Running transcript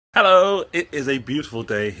Hello! It is a beautiful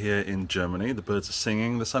day here in Germany. The birds are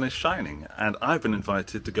singing, the sun is shining, and I've been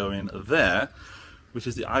invited to go in there, which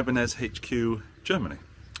is the Ibanez HQ Germany.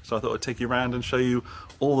 So I thought I'd take you around and show you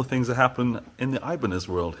all the things that happen in the Ibanez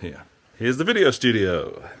world here. Here's the video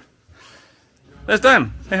studio. There's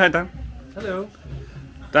Dan. Say hi, Dan. Hello.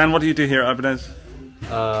 Dan, what do you do here at Ibanez?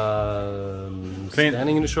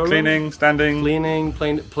 Standing in the showroom. Cleaning, standing. Cleaning,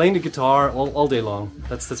 playing the guitar all day long.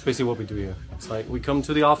 That's basically what we do here. It's like we come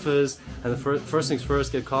to the office and the first things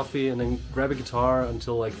first, get coffee and then grab a guitar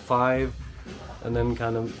until like 5 and then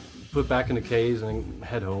kind of put back in the case and then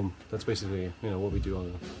head home. That's basically, you know, what we do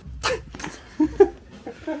on the...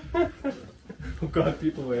 Oh god,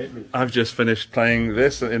 people will hate me. I've just finished playing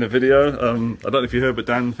this in a video. I don't know if you heard, but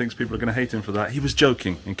Dan thinks people are going to hate him for that. He was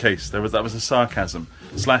joking, in case that was a sarcasm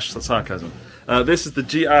 / sarcasm. This is the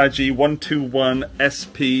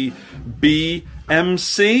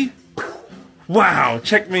𝗔𝗩𝗔𝗡𝗡𝗡𝗏𝐵MC. Wow,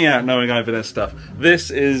 check me out knowing Ibanez stuff. This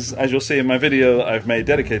is, as you'll see in my video that I've made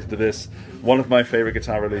dedicated to this, one of my favourite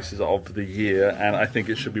guitar releases of the year, and I think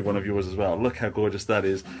it should be one of yours as well. Look how gorgeous that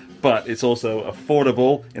is. But it's also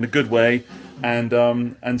affordable in a good way,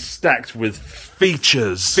 and stacked with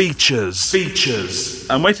features.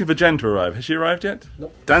 I'm waiting for Jen to arrive. Has she arrived yet?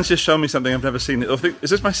 Nope. Dan's just shown me something I've never seen. Is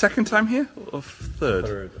this my second time here? Or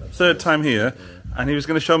third? Third time here. Yeah. And he was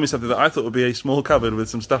going to show me something that I thought would be a small cupboard with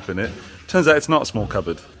some stuff in it. Turns out it's not a small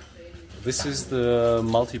cupboard. This is the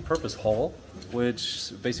multi-purpose hall,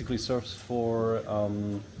 which basically serves for,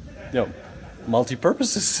 you know,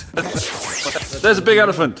 multi-purposes. There's a big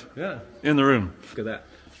elephant in the room. Look at that.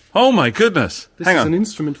 Oh my goodness! This is an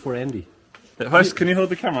instrument for Andy. Can you hold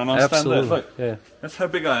the camera and I'll stand there? Look, yeah. That's how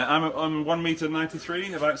big I am. I'm 1.93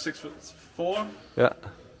 m, about 6'4". Yeah.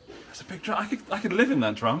 That's a big drum. I could live in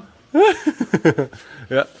that drum.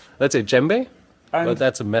 Yeah. That's a djembe, but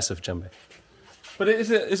that's a massive djembe. But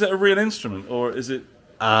is it a real instrument or is it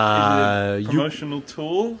a promotional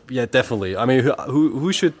tool? Yeah, definitely. I mean,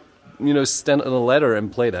 who should, you know, stand on a ladder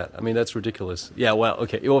and play that? I mean, that's ridiculous. Yeah. Well,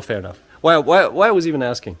 okay. Well, fair enough. Why I was even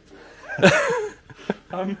asking?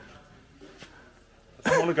 I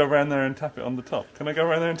want to go around there and tap it on the top. Can I go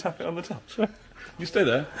around there and tap it on the top? Sure. You stay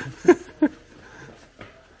there.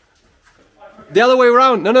 The other way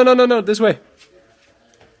around. No. This way.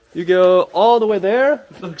 You go all the way there.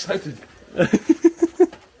 I'm so excited.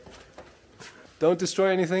 Don't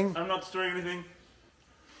destroy anything. I'm not destroying anything.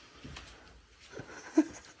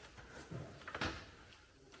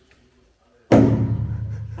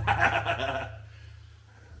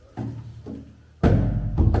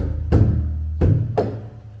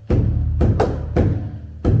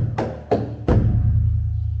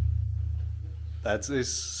 That's a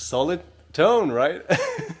solid tone, right?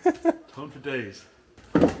 Tone for days.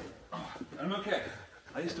 I'm okay.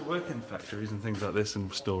 I used to work in factories and things like this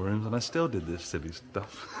and storerooms, and I still did this silly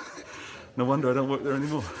stuff. No wonder I don't work there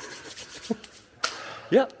anymore.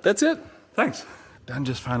 Yeah, that's it. Thanks. Dan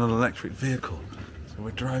just found an electric vehicle, so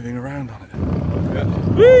we're driving around on it. Yeah.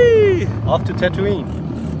 Whee! Off to Tatooine.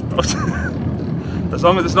 As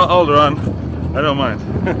long as it's not Alderaan, I don't mind.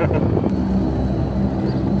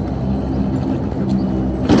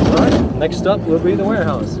 Alright, next up will be the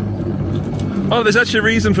warehouse. Oh, there's actually a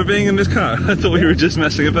reason for being in this car. I thought we were just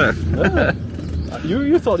messing about.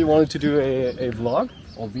 You thought you wanted to do a vlog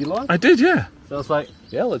or vlog? I did, yeah. So I was like,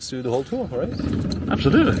 yeah, let's do the whole tour, right?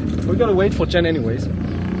 Absolutely. We're gonna wait for Jen anyways.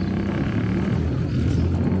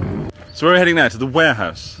 So where are we heading now? To the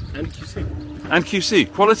warehouse. And QC. And QC.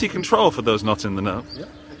 Quality control for those not in the know. Yeah.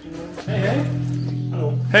 Hey.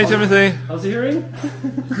 Hello. Hey, Timothy. How's the hearing?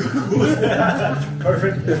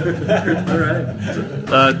 Perfect. Alright.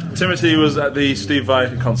 Timothy was at the Steve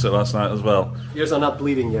Vai concert last night as well. Ears are not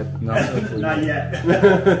bleeding yet. No, not yet.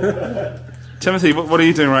 Timothy, what are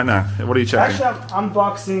you doing right now? What are you checking? Actually, I'm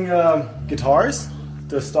unboxing guitars,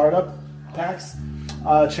 the startup packs.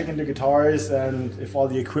 Checking the guitars and if all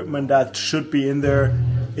the equipment that should be in there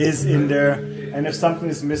is in there. And if something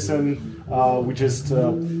is missing, we just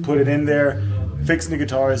put it in there. Fixing the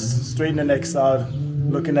guitars, straighten the necks out,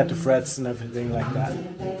 looking at the frets and everything like that.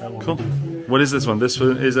 Cool. What is this one? This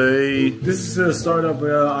one is a... This is a startup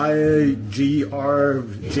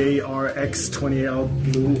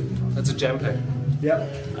𝗔𝗩𝗔𝗔𝗔𝗍𝗓 blue. That's a jam pack. Yeah.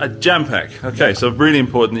 A jam pack. Okay, so really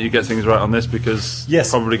important that you get things right on this because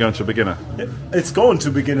probably going to a beginner. It's going to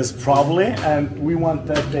beginners probably, and we want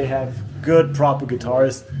that they have good, proper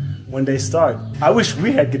guitars when they start. I wish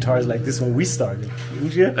we had guitars like this when we started.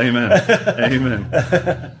 Wouldn't you? Amen. Amen.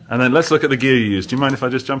 And then let's look at the gear you used. Do you mind if I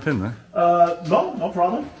just jump in there? No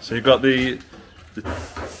problem. So you've got the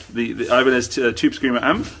Ibanez Tube Screamer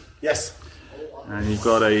amp. Yes. And you've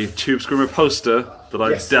got a Tube Screamer poster that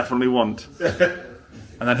I definitely want.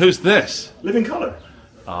 And then who's this? Living Color.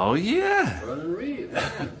 Oh yeah.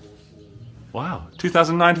 Wow.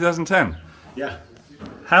 2009, 2010. Yeah.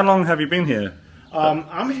 How long have you been here?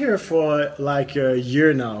 I'm here for like a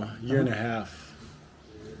year now, year and a half.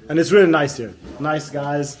 And it's really nice here. Nice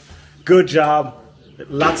guys, good job,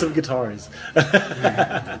 lots of guitars.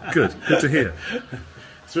 Good to hear.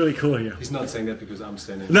 It's really cool here. He's not saying that because I'm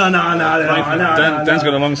standing. No. Dan's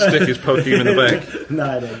got a long stick, he's poking him in the back. No,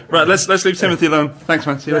 I don't. Right, let's leave Timothy alone. Thanks,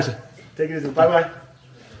 man. See you later. Take it easy. Bye-bye.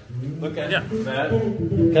 Look at Yeah. that.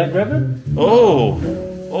 Can I grab it? Oh,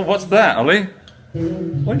 what's that, Ollie?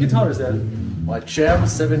 What guitar is that? My Jem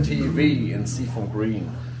 70V in Seafoam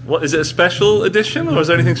Green. What is it? A special edition, or is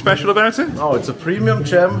there anything special about it? Oh, it's a premium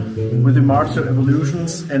Jem with the Master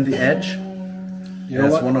Evolutions and the Edge. You know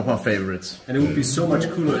That's what? one of my favorites. And it would be so much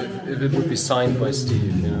cooler if it would be signed by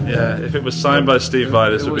Steve. You know? Yeah, if it was signed by Steve Vai,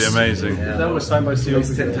 this would be amazing. If that was signed by Steve.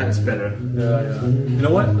 It's 10 times better. Yeah. You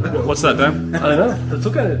know what? What's that, Dan? I don't know. Let's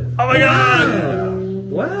look at it. Oh my god!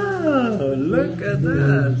 Wow! Look at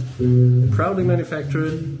that. Proudly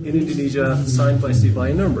manufactured in Indonesia, signed by Steve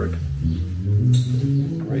Vai in Nuremberg.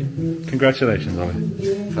 Great. Congratulations,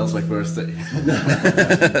 Ollie. Feels like birthday.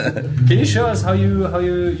 Can you show us how you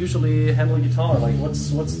usually handle guitar? Like what's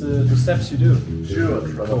the steps you do? Sure,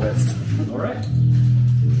 try my best. All right.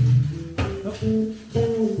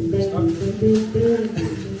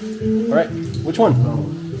 All right. Which one?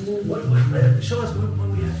 Show us what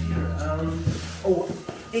we have here.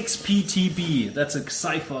 XPTB. That's a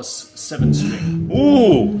Xyphos 7-string.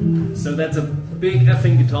 Ooh! So that's a big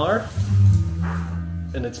effing guitar,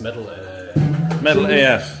 and it's metal. Metal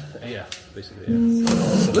AF. AF, basically. Yeah.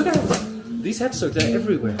 So look at it. These headstocks are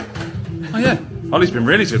everywhere. Oh yeah. Ollie's been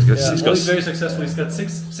really good. Yeah, He's Ollie's got very successful. He's got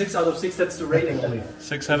six out of 6. That's the rating, Ollie.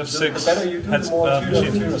 6 out of The 6. better you do, the more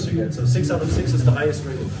tuners you get. So 6 out of 6 is the highest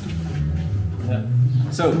rating. Yeah.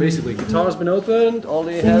 So basically, guitar's been opened.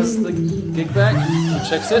 Ollie has the gig bag. He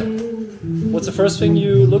checks it. What's the first thing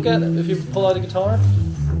you look at if you pull out a guitar?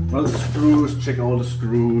 Well, the screws, check all the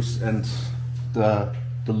screws and the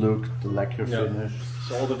look, the lacquer finish,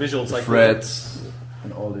 So all the visuals, like threads,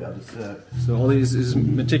 and all the other stuff. So Ollie is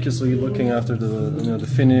meticulously looking after the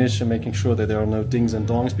finish and making sure that there are no dings and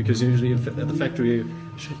dongs, because usually at the factory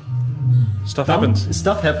Stuff happens.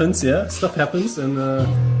 Stuff happens, yeah. Stuff happens, and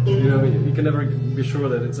you can never be sure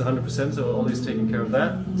that it's 100%. So Ollie's taking care of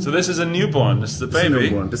that. So this is a newborn. This is a baby.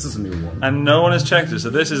 This is a new one. And no one has checked it. So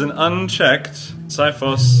this is an unchecked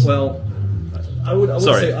Xyphos. Well, I would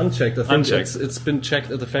Sorry. say unchecked. I think Unchecked. it's been checked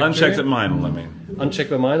at the factory. Unchecked at Meinl, I mean. Unchecked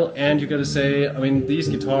by Meinl, and you got to say, I mean, these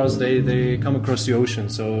guitars they come across the ocean,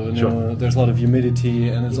 so you know, there's a lot of humidity,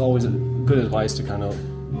 and it's always good advice to kind of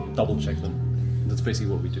double check them. That's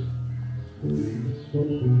basically what we do.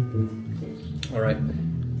 All right.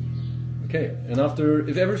 Okay, and after,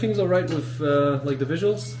 if everything's all right with like the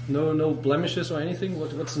visuals, no blemishes or anything,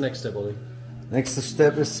 what's the next step, Ollie? Next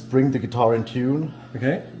step is bring the guitar in tune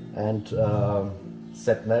Okay. and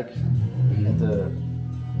set neck and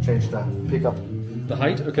change the pickup, The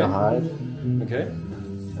height. Okay. the height, Okay.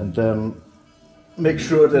 and then make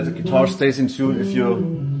sure that the guitar stays in tune if you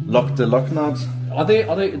lock the lock nut.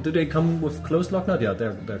 Do they come with closed lock nut? Yeah,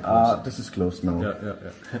 they're closed. This is closed now.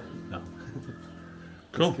 Yeah.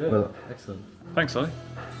 Cool. Good. Well, Excellent. Thanks, Ollie.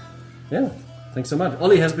 Yeah. Thanks so much.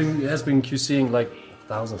 Ollie has been QCing like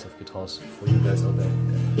thousands of guitars for you guys out there.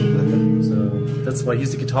 So that's why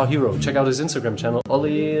he's the guitar hero. Check out his Instagram channel,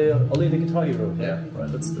 Ollie the Guitar Hero. Yeah.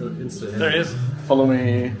 Right. That's the Insta. There he is. Follow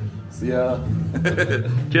me. See ya.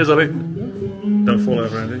 Cheers, Ollie. Don't fall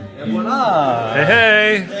over, Andy. Voila!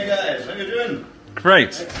 Hey! Hey guys, how you doing?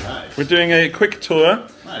 Great. Nice. We're doing a quick tour.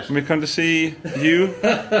 Nice. And we've come to see you.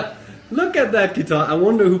 Look at that guitar. I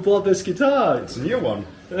wonder who bought this guitar. It's a new one.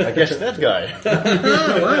 I guess that guy.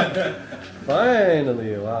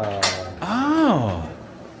 Finally, wow. Oh.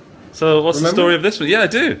 So what's the Remember? story of this one? Yeah, I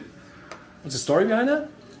do. What's the story behind it?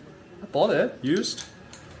 I bought it, used.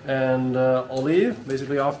 And Ollie,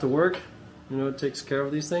 basically after work, takes care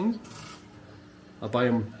of these things. I buy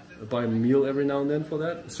him a meal every now and then for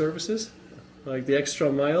that, services. Like the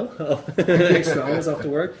extra mile, extra hours after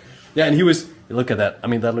work. Yeah, and look at that. I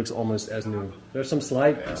mean, that looks almost as new. There's some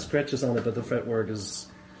slight scratches on it, but the fretwork is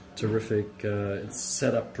terrific. It's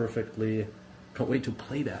set up perfectly. Can't wait to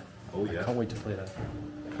play that. Oh yeah. I can't wait to play that.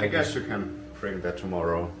 I guess you can bring that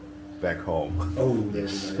tomorrow back home. Oh, that will be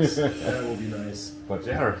nice. That will be nice. But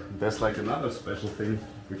yeah, there's like another special thing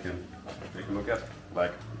we can take a look at,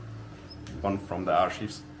 like one from the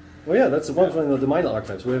archives. Oh yeah, that's the one from the Meinl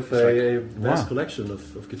archives. We have a vast Wow. collection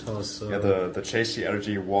of guitars. So. Yeah, the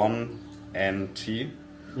𝗬𝗪𝗔𝗕𝗓1 and T.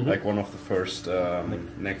 like one of the first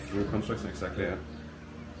neck through constructs. Exactly. Yeah.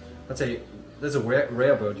 I'd say that's a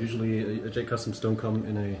rare bird. Usually, J Customs don't come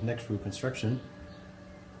in a neck through construction,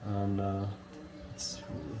 and it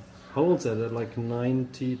holds at like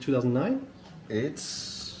 2009.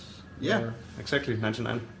 It's exactly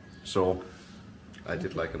 99. So I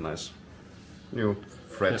did like a nice new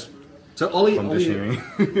thread. Yeah. So Ollie,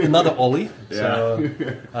 another Ollie. So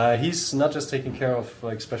he's not just taking care of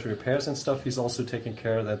like special repairs and stuff. He's also taking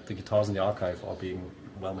care that the guitars in the archive are being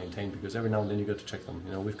well maintained, because every now and then you got to check them.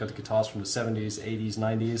 You know, we've got the guitars from the 70s, 80s,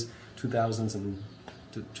 90s, 2000s, and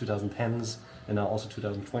 2010s, and now also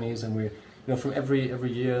 2020s. And we, you know, from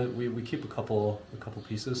every year we keep a couple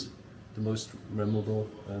pieces, the most memorable,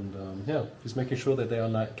 and yeah, just making sure that they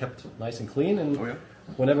are kept nice and clean. And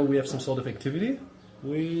whenever we have some sort of activity,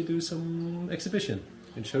 we do some exhibition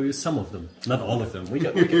and show you some of them, not all of them. We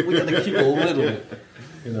got to keep a little bit,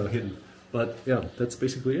 you know, hidden. But yeah, that's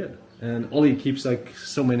basically it. And Ollie keeps like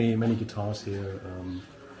so many guitars here.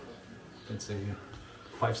 Let's say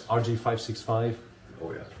RG565.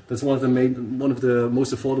 Oh yeah. That's one of the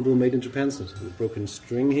most affordable made in Japan. So the broken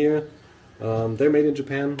string here. They're made in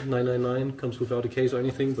Japan. 999 comes without a case or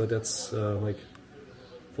anything, but that's like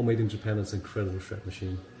for made in Japan. It's an incredible shred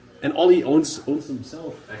machine. And Ollie owns them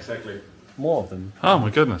himself. Exactly. More of them. Oh my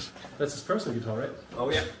goodness. That's his personal guitar, right? Oh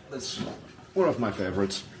yeah, that's one of my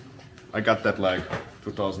favorites. I got that like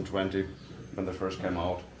 2020 when they first came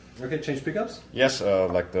out. Okay, change pickups? Yes,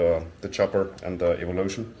 like the chopper and the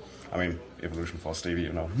evolution. I mean, evolution for Stevie,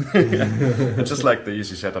 you know. Just like the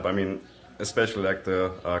easy setup. I mean, especially like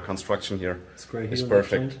the construction here is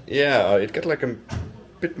perfect. Yeah, it gets like a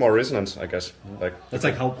bit more resonance, I guess. Like that's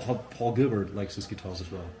like how Paul Gilbert likes his guitars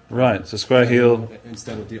as well. Right, so square heel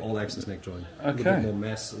instead of the all-access neck joint. Okay. A little bit more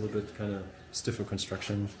mass, a little bit kind of stiffer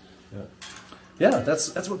construction. Yeah. Yeah,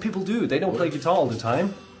 that's what people do. They don't play guitar all the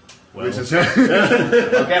time. Well. Okay,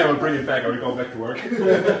 I will bring it back. I will go back to work.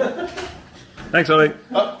 Thanks, Ollie.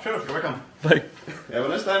 Oh, sure, you're welcome. Bye. Have a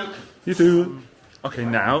nice time. You too. Okay,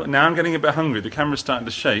 now I'm getting a bit hungry. The camera's starting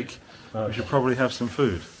to shake. We should probably have some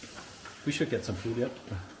food. We should get some food, yeah.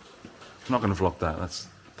 I'm not going to vlog that.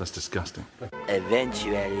 That's disgusting.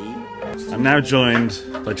 Eventually. I'm now joined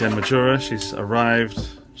by 𝗔𝗪𝗔𝗓. She's arrived.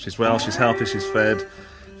 She's well. She's healthy. She's fed.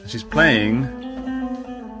 And she's playing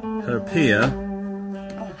her peer.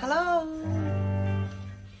 Oh, hello.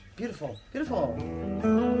 Beautiful, beautiful.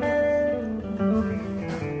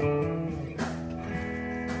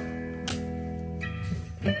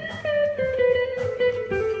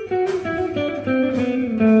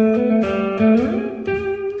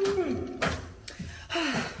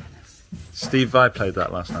 Steve Vai played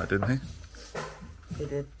that last night, didn't he? He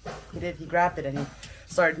did. He did. He grabbed it and he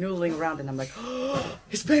started noodling around, and I'm like, oh,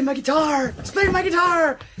 he's playing my guitar! He's playing my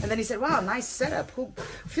guitar! And then he said, wow, nice setup. Who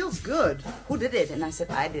feels good? Who did it? And I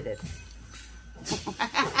said, I did it.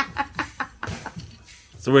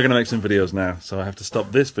 So we're going to make some videos now. So I have to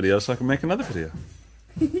stop this video so I can make another video.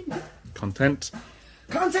 Content.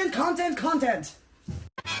 Content, content, content!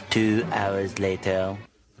 2 hours later.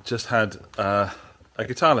 Just had a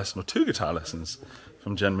guitar lesson, or 2 guitar lessons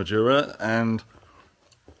from 𝗔𝗪𝗔𝗓, and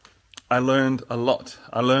I learned a lot.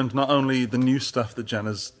 I learned not only the new stuff that Jen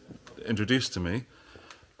has introduced to me,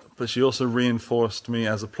 but she also reinforced me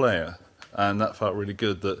as a player, and that felt really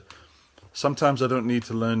good. That sometimes I don't need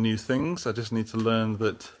to learn new things, I just need to learn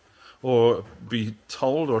that, or be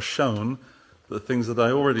told or shown that things that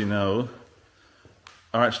I already know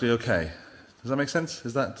are actually okay. Does that make sense?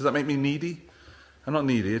 Does that make me needy? I'm not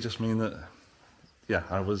needy, I just mean that, yeah,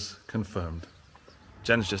 I was confirmed.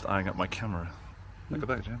 Jen's just eyeing up my camera. Look at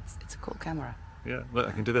that, Jen. It's a cool camera. Yeah, look,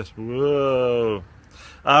 I can do this. Whoa.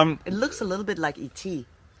 It looks a little bit like E.T.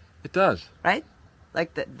 It does. Right?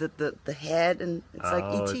 Like the head, and it's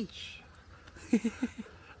like E.T.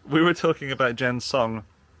 We were talking about Jen's song,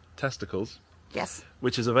 Testicles. Yes.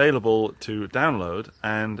 Which is available to download,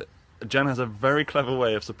 and Jen has a very clever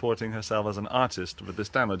way of supporting herself as an artist with this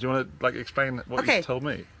download. Do you want to explain what you told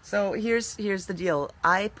me? So here's the deal.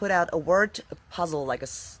 I put out a word puzzle, like a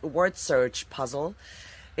word search puzzle.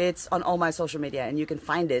 It's on all my social media, and you can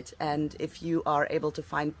find it. And if you are able to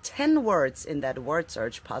find 10 words in that word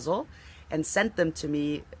search puzzle and send them to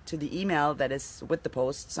me to the email that is with the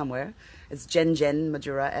post somewhere, it's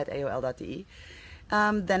𝗔𝗪𝗔𝗓@aol.de.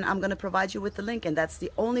 Then I'm going to provide you with the link, and that's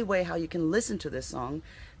the only way how you can listen to this song,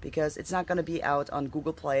 because it's not going to be out on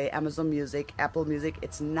Google Play, Amazon Music, Apple Music.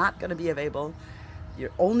 It's not going to be available. Your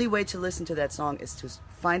only way to listen to that song is to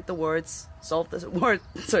find the words, solve the word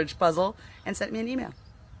search puzzle, and send me an email.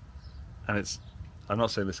 And I'm not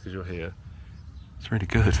saying this because you're here, it's really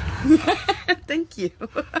good. Thank you.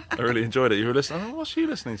 I really enjoyed it. You were listening. Oh, what's she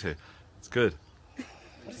listening to? It's good.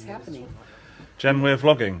 What is happening? Jen, we're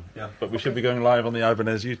vlogging, Yeah. but we should be going live on the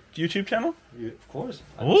Ibanez YouTube channel. Of course.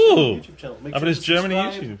 Ooh, YouTube channel. Make Ibanez to Germany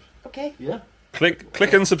subscribe. YouTube. Okay. Yeah.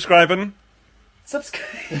 Click and subscriben.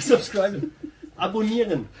 Subscribe. Subscriben.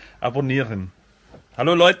 Abonnieren. Abonnieren.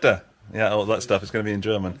 Hallo Leute. Yeah, all that stuff is going to be in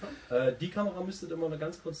German. Die Kamera müsstet immer noch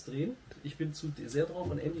ganz kurz drehen. Ich bin zu sehr drauf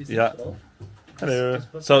und Andy ist nicht Ja. drauf. Hello.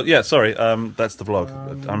 So yeah, sorry. That's the vlog.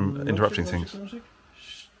 I'm interrupting Logic, things. Logic.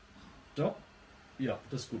 Stopp. Ja,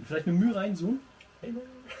 das ist gut. Vielleicht mit Mühe reinzoomen.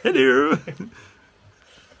 Hello.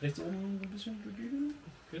 Rechts oben ein bisschen dagegen.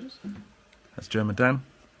 Geht das? That's German Dan.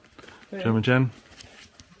 German Jen.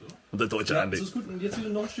 Und der deutsche Ja, Andy. das ist gut. Und jetzt wieder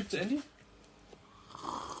noch ein Stück zu Andy.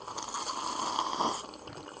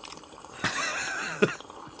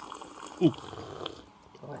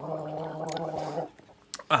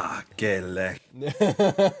 Ah, gelech.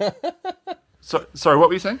 Sorry, what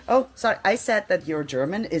were you saying? Oh, sorry. I said that your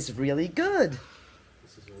German is really good.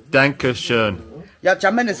 Dankeschön. Your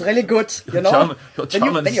German is really good. You know. German, your When you-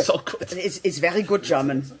 German when is you- so good. It's very good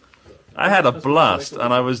German. I had a blast,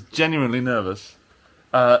 and I was genuinely nervous.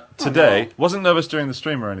 Today, wasn't nervous during the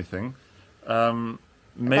stream or anything.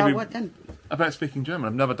 Maybe About what then? about speaking German.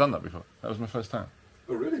 I've never done that before. That was my first time.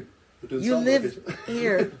 Oh, really? It didn't You sound like live it.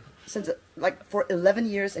 here since like for 11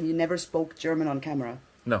 years and you never spoke German on camera.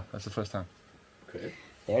 No, that's the first time. Okay.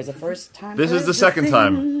 There's a first time. This is the second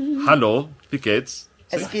time. Hallo, wie geht's?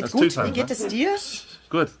 Es geht That's two gut. times, Wie geht huh? es dir?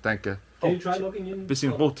 Good, danke. Can you try logging in?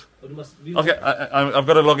 Bisschen rot. Oh, du machst wie- Okay, I've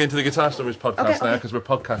got to log into the Guitar Stories podcast Okay, now okay. because we're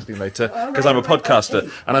podcasting later. Because I'm a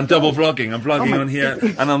podcaster and I'm double vlogging. I'm vlogging on here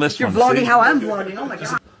and on this You're one. vlogging see? how I'm vlogging. Oh my god.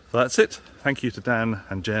 So that's it. Thank you to Dan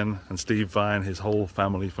and Jen and Steve Vai and his whole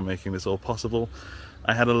family for making this all possible.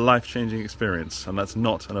 I had a life-changing experience, and that's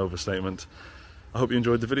not an overstatement. I hope you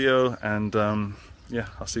enjoyed the video, and yeah,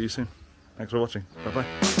 I'll see you soon. Thanks for watching.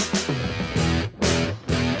 Bye-bye.